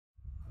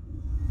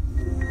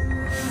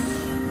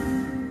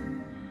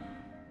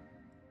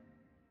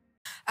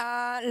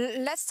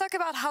Let's talk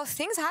about how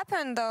things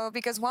happened, though,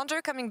 because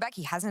WUNDER coming back,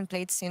 he hasn't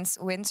played since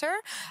winter.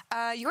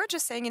 You were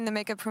just saying in the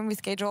makeup room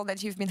with Kajol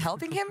that you've been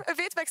helping him a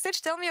bit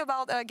backstage. Tell me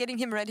about getting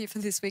him ready for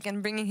this week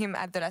and bringing him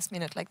at the last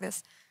minute like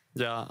this.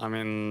 Yeah, I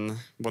mean,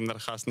 WUNDER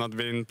has not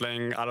been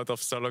playing a lot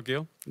of solo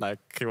queue. Like,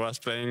 he was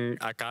playing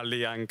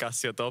Akali and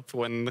Cassio top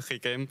when he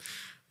came.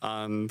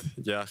 And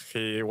yeah,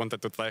 he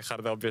wanted to try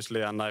hard,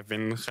 obviously, and I've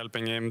been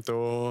helping him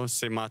to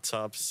see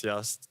matchups,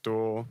 just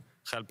to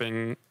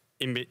helping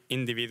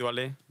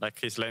individually, like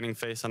his laning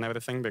phase and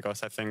everything,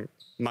 because I think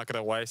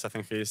macro-wise, I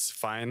think he's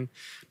fine.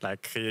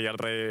 Like, he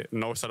already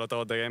knows a lot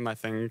about the game. I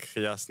think he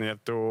just needs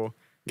to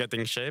get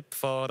in shape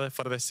for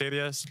the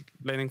serious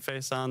laning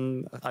phase,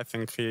 and I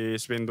think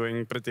he's been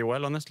doing pretty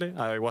well, honestly.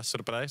 I was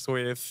surprised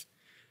with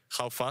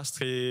how fast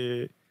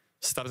he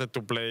started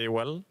to play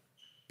well,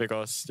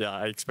 because yeah,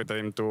 I expected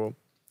him to.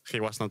 He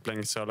was not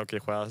playing solo; he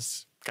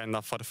was kind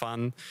of for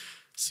fun,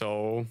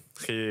 so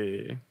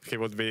he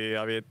would be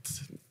a bit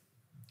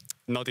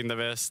not in the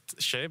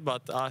best shape.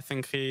 But I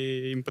think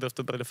he improved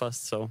it really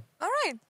fast. So. All right.